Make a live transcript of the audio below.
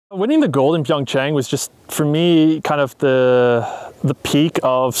Winning the gold in Pyeongchang was just, for me, kind of the peak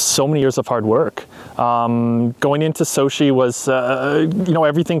of so many years of hard work. Going into Sochi was,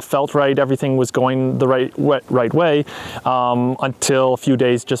 everything felt right, everything was going the right way until a few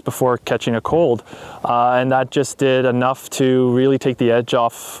days just before catching a cold. And that just did enough to really take the edge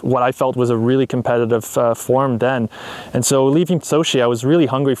off what I felt was a really competitive form then. And so leaving Sochi, I was really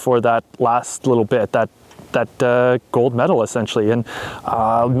hungry for that last little bit, that gold medal essentially, and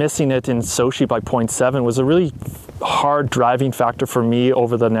missing it in Sochi by 0.7 was a really hard driving factor for me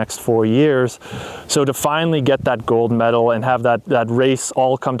over the next 4 years. So to finally get that gold medal and have that race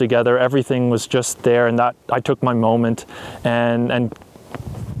all come together, everything was just there, and that I took my moment and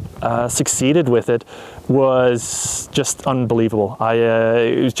succeeded with it, was just unbelievable.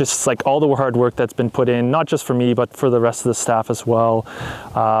 It was just like all the hard work that's been put in, not just for me, but for the rest of the staff as well,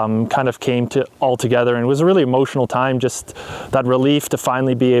 kind of came all together, and it was a really emotional time, just that relief to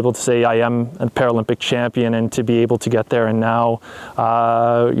finally be able to say I am a Paralympic champion and to be able to get there. And now,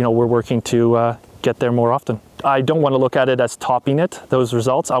 we're working to get there more often. I don't want to look at it as topping it, those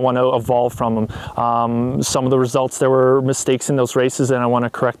results. I want to evolve from them. Some of the results, there were mistakes in those races, and I want to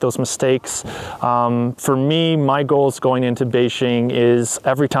correct those mistakes. For me, my goals going into Beijing is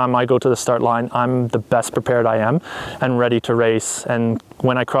every time I go to the start line, I'm the best prepared I am and ready to race. And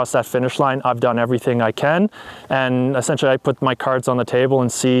when I cross that finish line, I've done everything I can. And essentially, I put my cards on the table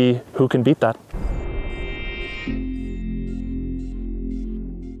and see who can beat that.